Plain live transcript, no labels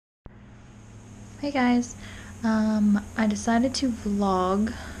Hey guys, I decided to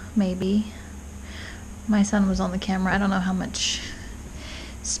vlog, maybe. My son was on the camera. I don't know how much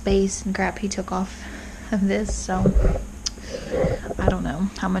space and crap he took off of this, so I don't know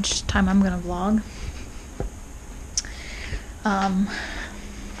how much time I'm gonna vlog.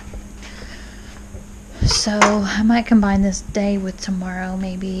 So I might combine this day with tomorrow,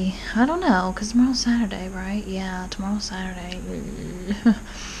 maybe. I don't know, because tomorrow's Saturday, right? Yeah, tomorrow's Saturday.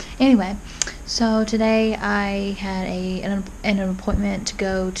 Anyway, so today I had an appointment to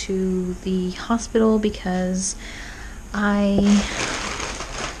go to the hospital because I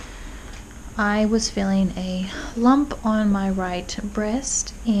was feeling a lump on my right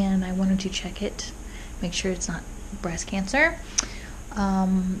breast, and I wanted to check it, make sure it's not breast cancer.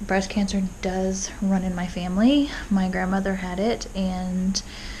 Breast cancer does run in my family. My grandmother had it, and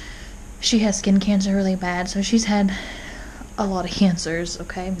she has skin cancer really bad, so she's had a lot of cancers,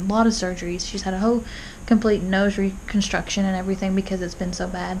 okay? A lot of surgeries. She's had a whole complete nose reconstruction and everything because it's been so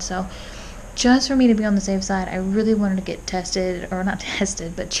bad. So just for me to be on the safe side, I really wanted to get tested, or not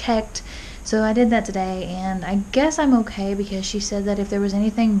tested, but checked. So I did that today, and I guess I'm okay because she said that if there was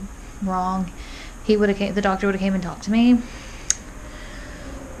anything wrong, the doctor would have came and talked to me.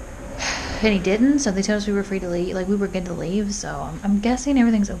 And he didn't, so they told us we were free to leave, like we were good to leave, so I'm guessing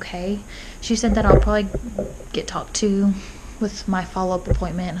everything's okay. She said that I'll probably get talked to with my follow-up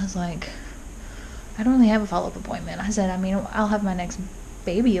appointment. I was like, I don't really have a follow-up appointment. I said, I mean, I'll have my next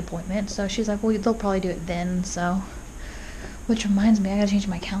baby appointment. So she's like, well, they'll probably do it then, so, which reminds me, I gotta change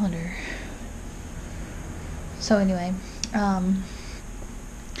my calendar. So anyway, the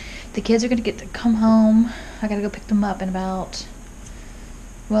kids are gonna get to come home. I gotta go pick them up in about,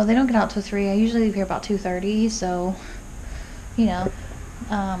 well, they don't get out till 3. I usually leave here about 2:30, so, you know,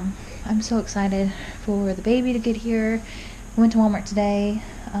 I'm so excited for the baby to get here. I went to Walmart today.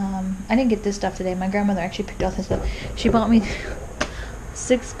 I didn't get this stuff today. My grandmother actually picked out this stuff. She bought me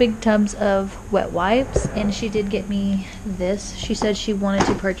 6 big tubs of wet wipes, and she did get me this. She said she wanted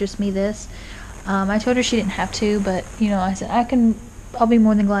to purchase me this. I told her she didn't have to, but, you know, I said, I'll be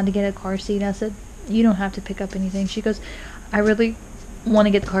more than glad to get a car seat. I said, you don't have to pick up anything. She goes, I really want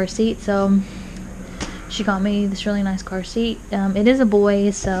to get the car seat, so she got me this really nice car seat. It is a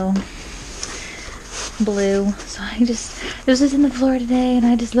boy, so blue. So it was just in the floor today, and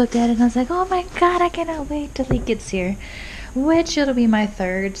I just looked at it and I was like, oh my god, I cannot wait till he gets here, which it'll be my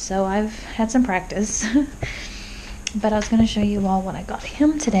 3rd, so I've had some practice. But I was going to show you all what I got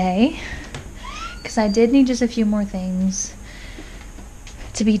him today, because I did need just a few more things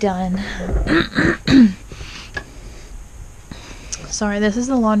to be done. Sorry, this is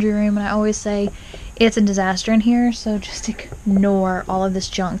the laundry room, and I always say it's a disaster in here, so just ignore all of this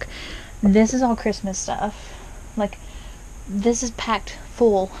junk. This is all Christmas stuff. Like, this is packed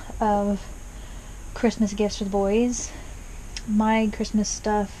full of Christmas gifts for the boys. My Christmas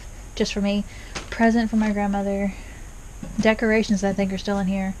stuff, just for me. Present for my grandmother. Decorations that I think are still in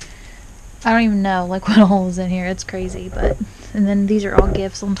here. I don't even know, like, what all is in here. It's crazy, but... And then these are all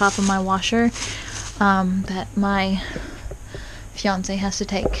gifts on top of my washer that my fiance has to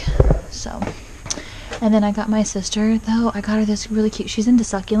take, so. And then I got my sister, though, I got her this really cute, she's into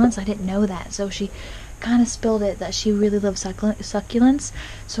succulents. I didn't know that, so she kind of spilled it that she really loves succulents,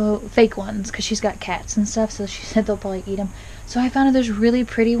 so fake ones, because she's got cats and stuff, so she said they'll probably eat them. So I found her this really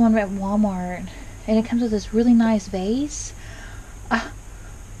pretty one at Walmart, and it comes with this really nice vase.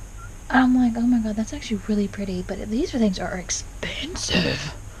 I'm like, oh my god, that's actually really pretty, but these things are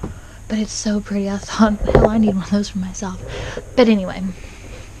expensive. But it's so pretty. I thought, hell, I need one of those for myself. But anyway,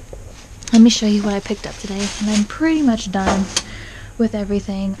 let me show you what I picked up today. And I'm pretty much done with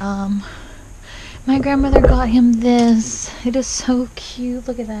everything. My grandmother got him this. It is so cute.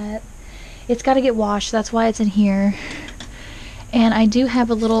 Look at that. It's got to get washed. That's why it's in here. And I do have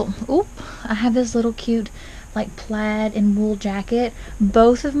a little, I have this little cute, like, plaid and wool jacket.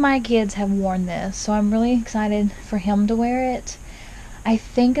 Both of my kids have worn this, so I'm really excited for him to wear it. I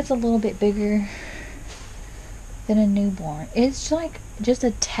think it's a little bit bigger than a newborn. It's like just a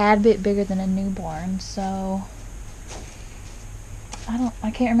tad bit bigger than a newborn, so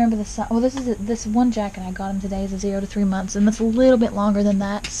I can't remember the size. Well, this one jacket I got him today is a 0 to 3 months, and it's a little bit longer than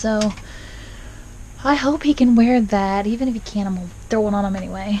that, so I hope he can wear that. Even if he can't, I'm gonna throw it on him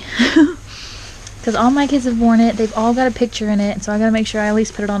anyway. Because all my kids have worn it. They've all got a picture in it, so I gotta make sure I at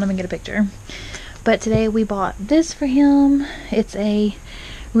least put it on him and get a picture. But today we bought this for him. It's a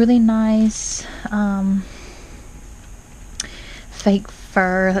really nice fake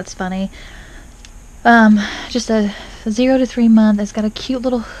fur. That's funny. Just a 0 to 3 month. It's got a cute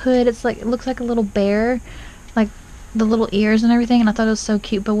little hood. It's like, it looks like a little bear. Like, the little ears and everything, and I thought it was so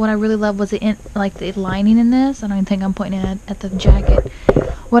cute. But what I really loved was the lining in this. I don't even think I'm pointing at the jacket.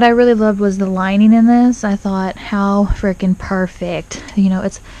 What I really loved was the lining in this. I thought, how freaking perfect. You know,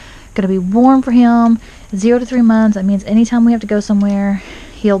 it's gonna be warm for him. 0 to 3 months. That means anytime we have to go somewhere,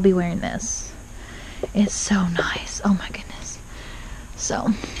 he'll be wearing this. It's so nice. Oh my goodness.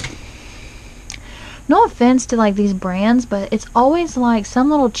 So, no offense to like these brands, but it's always like some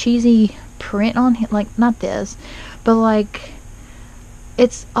little cheesy print on him. Like, not this, but like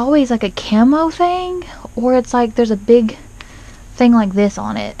it's always like a camo thing, or it's like there's a big thing like this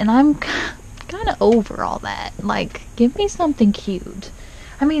on it, and I'm kind of over all that. Like, give me something cute.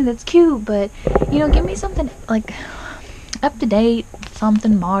 I mean, it's cute, but you know, give me something like up to date,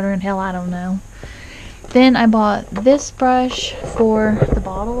 something modern. Hell, I don't know. Then I bought this brush for the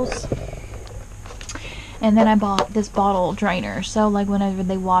bottles, and then I bought this bottle drainer, so like whenever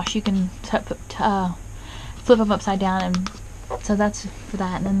they wash, you can flip them upside down, and so that's for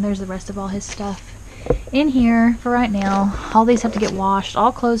that. And then there's the rest of all his stuff in here for right now. All these have to get washed.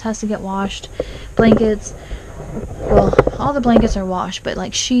 All clothes has to get washed. Blankets, well, all the blankets are washed, but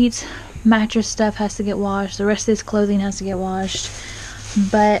like sheets, mattress stuff has to get washed. The rest of this clothing has to get washed.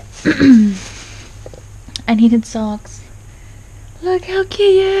 But I needed socks. Look how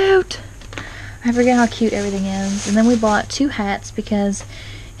cute! I forget how cute everything is. And then we bought 2 hats because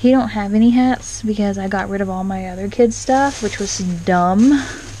he don't have any hats because I got rid of all my other kids' stuff, which was dumb.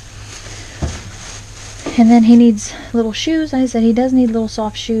 And then he needs little shoes. I said he does need little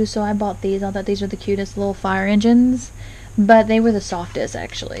soft shoes, so I bought these. I thought these were the cutest little fire engines, but they were the softest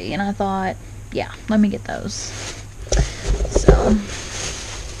actually. And I thought, yeah, let me get those.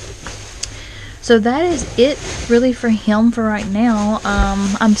 So that is it really for him for right now.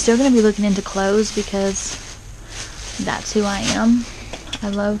 I'm still going to be looking into clothes because that's who I am. I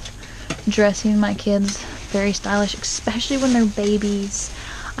love dressing my kids very stylish, especially when they're babies.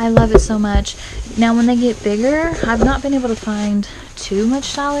 I love it so much. Now when they get bigger, I've not been able to find too much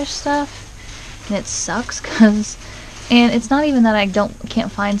stylish stuff, and it sucks because, and it's not even that I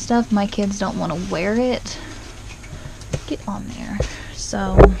can't find stuff, my kids don't want to wear it. Get on there.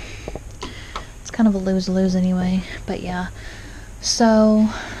 So it's kind of a lose-lose anyway, but yeah. So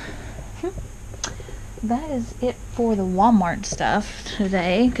that is it for the Walmart stuff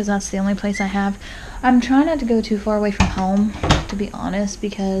today, because that's the only place I have. I'm trying not to go too far away from home, to be honest,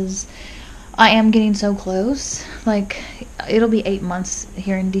 because I am getting so close. Like, it'll be 8 months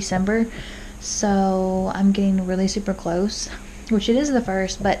here in December, so I'm getting really super close, which it is the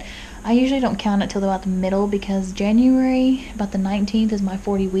 1st, but I usually don't count it till about the middle, because January, about the 19th, is my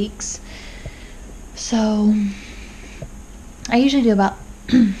 40 weeks. So I usually do about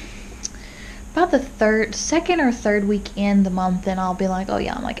about the second or third week in the month, and I'll be like, oh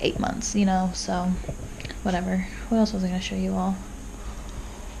yeah, I'm like 8 months, you know, so whatever. What else was I going to show you all?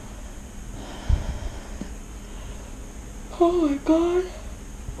 Oh my god.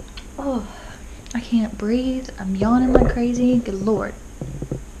 Oh, I can't breathe. I'm yawning like crazy. Good lord.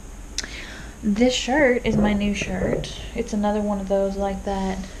 This shirt is my new shirt. It's another one of those like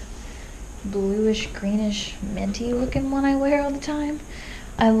that bluish, greenish, minty looking one I wear all the time.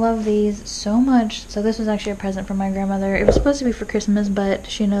 I love these so much. So this was actually a present from my grandmother. It was supposed to be for Christmas, but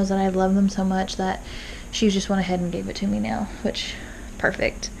she knows that I love them so much that she just went ahead and gave it to me now, which,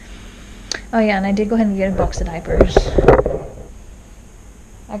 perfect. Oh yeah, and I did go ahead and get a box of diapers.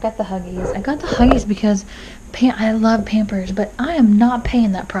 I got the Huggies. I got the Huggies because I love Pampers, but I am not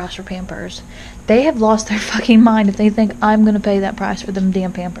paying that price for Pampers. They have lost their fucking mind if they think I'm gonna pay that price for them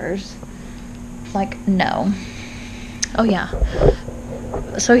damn Pampers. Like, no. Oh yeah.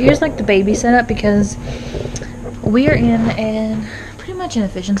 So here's like the baby setup, because we are in pretty much an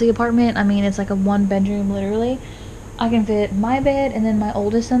efficiency apartment. I mean, it's like a 1-bedroom literally. I can fit my bed and then my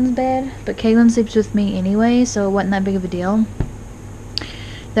oldest son's bed, but Kaylin sleeps with me anyway, so it wasn't that big of a deal.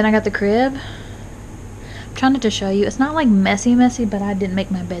 Then I got the crib. I'm trying not to show you. It's not like messy, but I didn't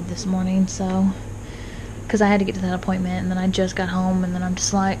make my bed this morning, so, because I had to get to that appointment, and then I just got home, and then I'm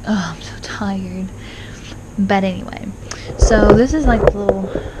just like, oh, I'm so tired. But anyway, so this is like the little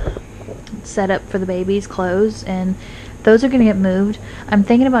setup for the baby's clothes, and those are gonna get moved. I'm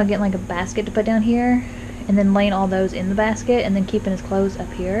thinking about getting like a basket to put down here, and then laying all those in the basket, and then keeping his clothes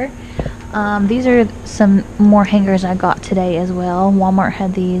up here. These are some more hangers I got today as well. Walmart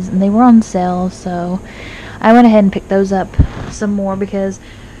had these, and they were on sale, so I went ahead and picked those up some more, because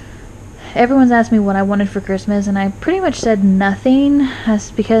everyone's asked me what I wanted for Christmas, and I pretty much said nothing.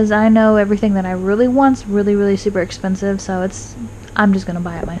 That's because I know everything that I really want's really, really super expensive, so I'm just gonna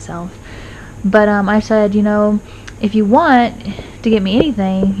buy it myself. But I said, you know, if you want to get me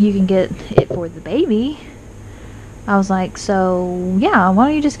anything, you can get it for the baby. I was like, so yeah, why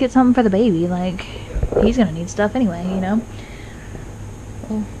don't you just get something for the baby? Like, he's gonna need stuff anyway, you know?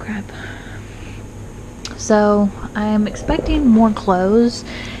 Oh crap. So I'm expecting more clothes,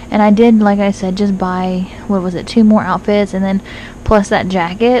 and I did, like I said, just buy, what was it, 2 more outfits, and then plus that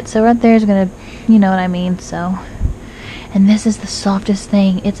jacket. So right there is gonna, you know what I mean. So, and this is the softest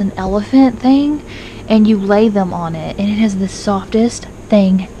thing. It's an elephant thing, and you lay them on it, and it is the softest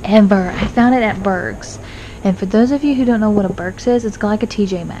thing ever. I found it at Berg's, and for those of you who don't know what a Berg's is, it's like a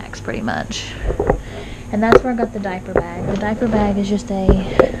TJ Maxx pretty much. And that's where I got the diaper bag. The diaper bag is just a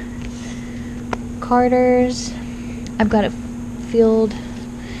Carter's. I've got it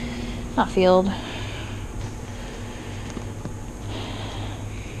not filled.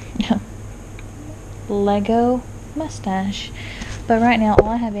 Lego mustache. But right now all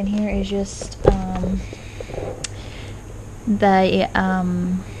I have in here is just the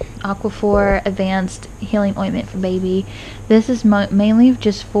Aquaphor Advanced Healing Ointment for baby. This is mainly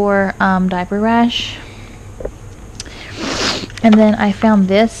just for diaper rash. And then I found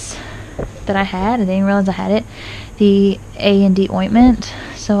this that I had. I didn't realize I had it. The A&D ointment.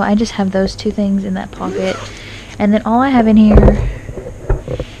 So I just have those 2 things in that pocket. And then all I have in here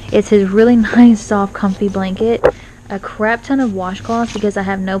is his really nice, soft, comfy blanket. A crap ton of washcloths because I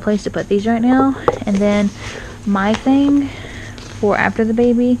have no place to put these right now. And then my thing for after the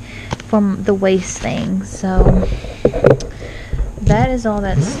baby from the waist thing. So that is all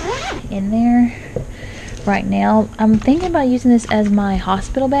that's in there right now. I'm thinking about using this as my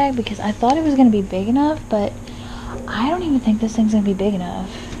hospital bag because I thought it was going to be big enough, but I don't even think this thing's going to be big enough,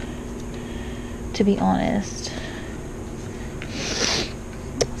 to be honest.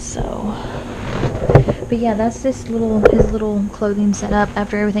 So, but yeah, that's his little clothing setup.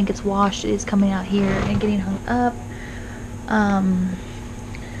 After everything gets washed, it is coming out here and getting hung up.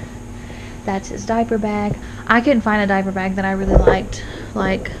 That's his diaper bag. I couldn't find a diaper bag that I really liked.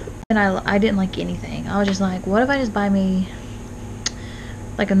 And I didn't like anything. I was just like, what if I just buy me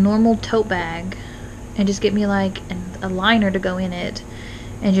like a normal tote bag and just get me like a liner to go in it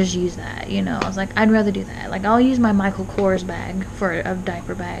and just use that, you know? I was like, I'd rather do that. Like, I'll use my Michael Kors bag for a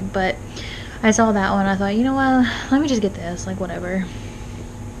diaper bag, but I saw that one. I thought, you know what? Let me just get this. Like, whatever.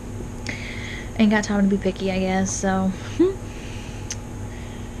 Ain't got time to be picky, I guess. So,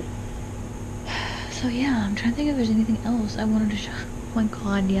 so yeah, I'm trying to think if there's anything else I wanted to show. Oh my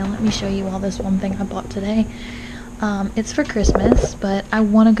god, yeah, let me show you all this one thing I bought today. It's for Christmas, but I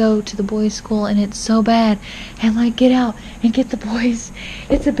want to go to the boys' school, and it's so bad. And like, get out and get the boys.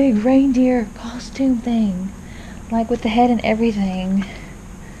 It's a big reindeer costume thing, like with the head and everything.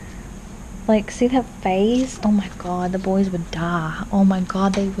 Like, see that face? Oh my god, the boys would die. Oh my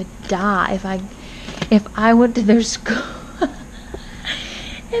god, they would die if I went to their school.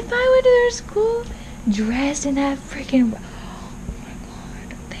 If I went to their school dressed in that freaking.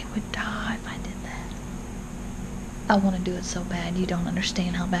 Would die if I did that. I want to do it so bad. You don't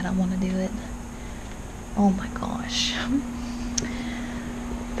understand how bad I want to do it. Oh my gosh.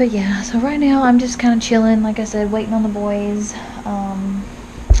 But yeah, so right now I'm just kind of chilling, like I said, waiting on the boys. I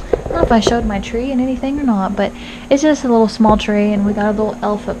don't know if I showed my tree and anything or not, but it's just a little small tree, and we got a little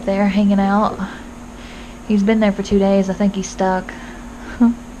elf up there hanging out. He's been there for 2 days. I think he's stuck.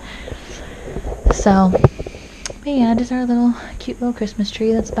 So, but yeah, just our cute little Christmas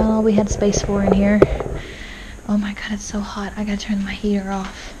tree. That's about all we had space for in here. Oh my god, it's so hot. I gotta turn my heater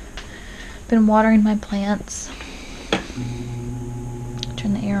off. Been watering my plants.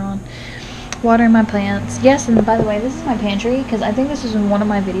 Turn the air on. Watering my plants. Yes, and by the way, this is my pantry, because I think this was in one of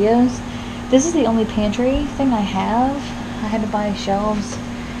my videos. This is the only pantry thing I have. I had to buy shelves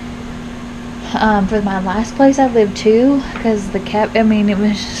for my last place I lived too, because the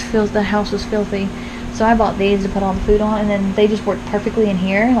the house was filthy. So I bought these to put all the food on, and then they just worked perfectly in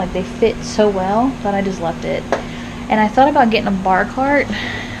here. Like, they fit so well that I just left it. And I thought about getting a bar cart,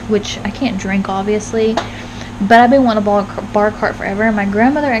 which I can't drink obviously, but I've been wanting a bar cart forever. My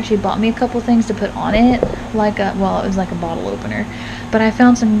grandmother actually bought me a couple things to put on it, like it was like a bottle opener. But I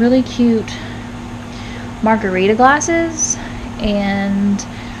found some really cute margarita glasses, and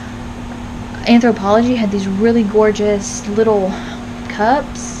Anthropologie had these really gorgeous little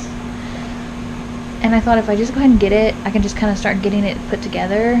cups. And I thought if I just go ahead and get it, I can just kind of start getting it put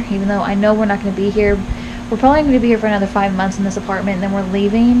together, even though I know we're not going to be here. We're probably going to be here for another 5 months in this apartment, and then we're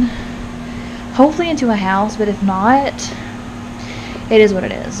leaving, hopefully into a house, but if not, it is what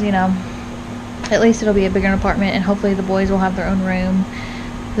it is, you know. At least it'll be a bigger apartment, and hopefully the boys will have their own room.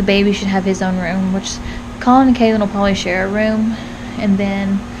 The baby should have his own room, which Colin and Kaylin will probably share a room, and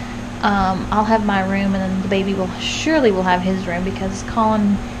then I'll have my room, and then the baby will have his room, because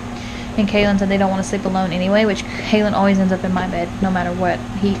Colin And Kaylin said they don't want to sleep alone anyway, which Kaylin always ends up in my bed no matter what.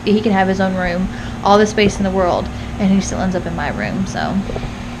 He can have his own room, all the space in the world, and he still ends up in my room, so.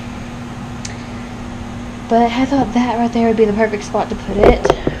 But I thought that right there would be the perfect spot to put it.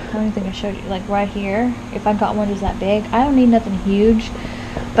 I don't even think I showed you, like right here. If I got one just that big, I don't need nothing huge,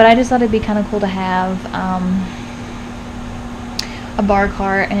 but I just thought it'd be kind of cool to have a bar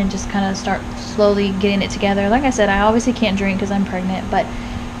cart and just kind of start slowly getting it together. Like I said, I obviously can't drink because I'm pregnant, but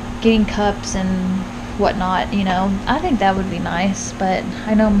getting cups and whatnot, you know, I think that would be nice. But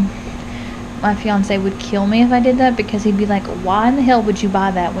I know my fiance would kill me if I did that, because he'd be like, why in the hell would you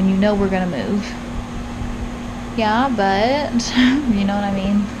buy that when you know we're gonna move? Yeah, but you know what I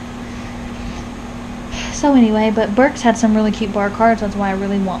mean. So anyway, but Burke's had some really cute bar carts. That's why I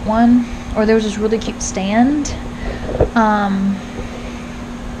really want one. Or there was this really cute stand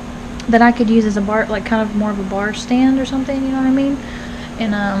that I could use as a bar, like kind of more of a bar stand or something, you know what I mean?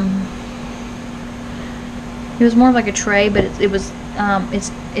 And it was more of like a tray, but it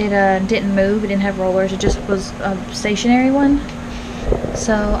didn't move. It didn't have rollers. It just was a stationary one.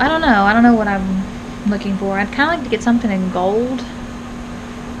 So I don't know what I'm looking for. I'd kind of like to get something in gold.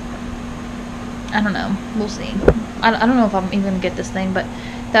 I don't know. We'll see. I don't know if I'm even gonna get this thing, but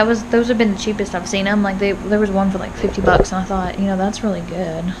those have been the cheapest I've seen them. Like there was one for like $50, and I thought, you know, that's really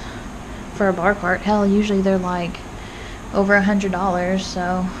good for a bar cart. Hell, usually they're like over $100,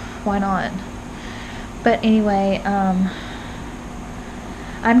 so why not? But anyway,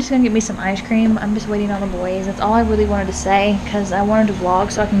 I'm just gonna get me some ice cream. I'm just waiting on the boys. That's all I really wanted to say, because I wanted to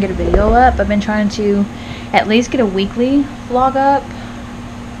vlog so I can get a video up. I've been trying to at least get a weekly vlog up,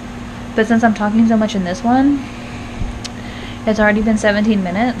 but since I'm talking so much in this one, it's already been 17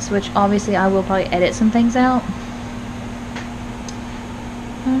 minutes, which obviously I will probably edit some things out.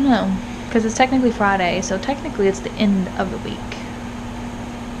 I don't know, because it's technically Friday, so technically it's the end of the week.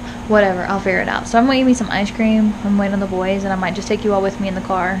 Whatever, I'll figure it out. So I'm gonna eat me some ice cream. I'm waiting on the boys, and I might just take you all with me in the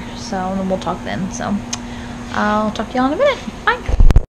car. So then we'll talk then. So I'll talk to y'all in a minute. Bye.